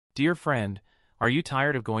Dear friend, are you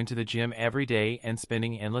tired of going to the gym every day and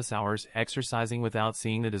spending endless hours exercising without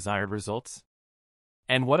seeing the desired results?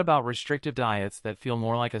 And what about restrictive diets that feel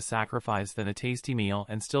more like a sacrifice than a tasty meal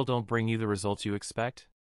and still don't bring you the results you expect?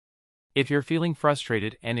 If you're feeling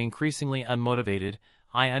frustrated and increasingly unmotivated,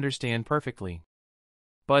 I understand perfectly.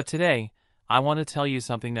 But today, I want to tell you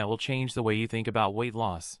something that will change the way you think about weight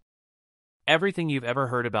loss. Everything you've ever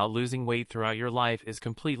heard about losing weight throughout your life is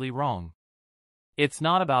completely wrong. It's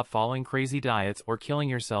not about following crazy diets or killing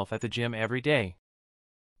yourself at the gym every day.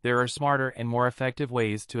 There are smarter and more effective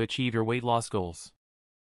ways to achieve your weight loss goals.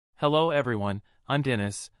 Hello everyone, I'm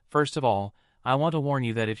Dennis. First of all, I want to warn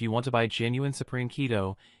you that if you want to buy genuine Supreme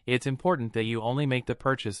Keto, it's important that you only make the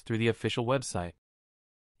purchase through the official website.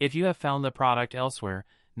 If you have found the product elsewhere,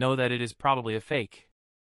 know that it is probably a fake.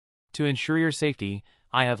 To ensure your safety,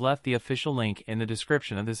 I have left the official link in the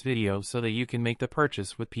description of this video so that you can make the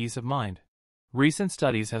purchase with peace of mind. Recent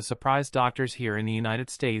studies have surprised doctors here in the United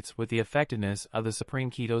States with the effectiveness of the Supreme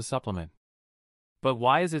Keto supplement. But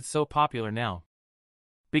why is it so popular now?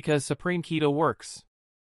 Because Supreme Keto works.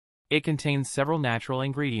 It contains several natural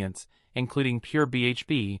ingredients, including pure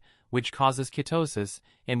BHB, which causes ketosis,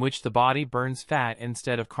 in which the body burns fat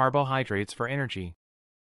instead of carbohydrates for energy.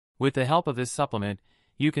 With the help of this supplement,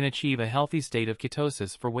 you can achieve a healthy state of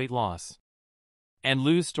ketosis for weight loss and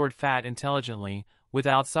lose stored fat intelligently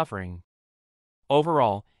without suffering.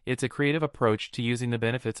 Overall, it's a creative approach to using the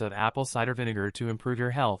benefits of apple cider vinegar to improve your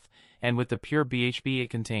health, and with the pure BHB it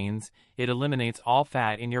contains, it eliminates all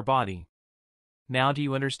fat in your body. Now do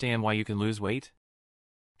you understand why you can lose weight?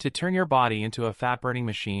 To turn your body into a fat-burning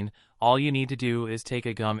machine, all you need to do is take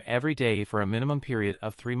a gum every day for a minimum period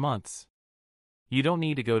of 3 months. You don't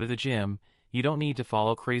need to go to the gym, you don't need to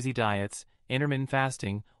follow crazy diets, intermittent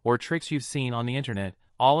fasting, or tricks you've seen on the internet.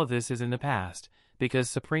 All of this is in the past, because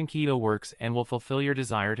Supreme Keto works and will fulfill your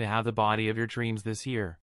desire to have the body of your dreams this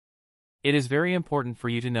year. It is very important for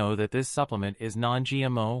you to know that this supplement is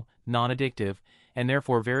non-GMO, non-addictive, and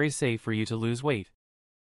therefore very safe for you to lose weight.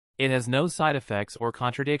 It has no side effects or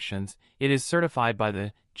contradictions. It is certified by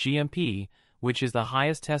the GMP, which is the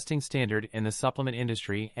highest testing standard in the supplement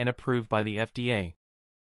industry, and approved by the FDA.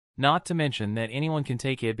 Not to mention that anyone can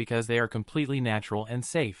take it because they are completely natural and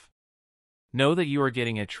safe. Know that you are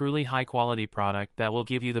getting a truly high-quality product that will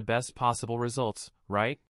give you the best possible results,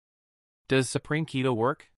 right? Does Supreme Keto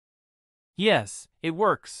work? Yes, it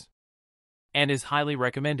works. And is highly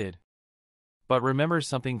recommended. But remember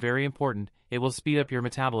something very important: it will speed up your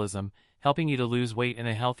metabolism, helping you to lose weight in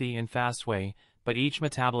a healthy and fast way, but each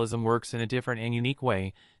metabolism works in a different and unique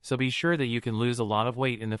way, so be sure that you can lose a lot of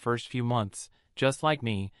weight in the first few months, just like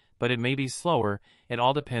me, but it may be slower. It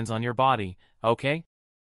all depends on your body, okay?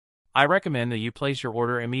 I recommend that you place your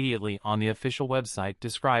order immediately on the official website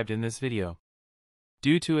described in this video.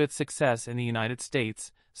 Due to its success in the United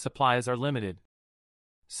States, supplies are limited.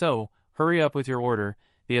 So, hurry up with your order.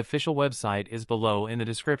 The official website is below in the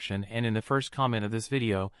description and in the first comment of this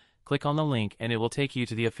video. Click on the link and it will take you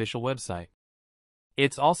to the official website.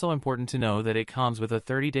 It's also important to know that it comes with a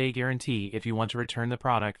 30-day guarantee if you want to return the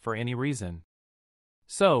product for any reason.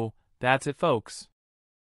 So, that's it folks.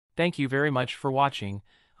 Thank you very much for watching.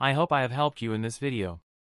 I hope I have helped you in this video.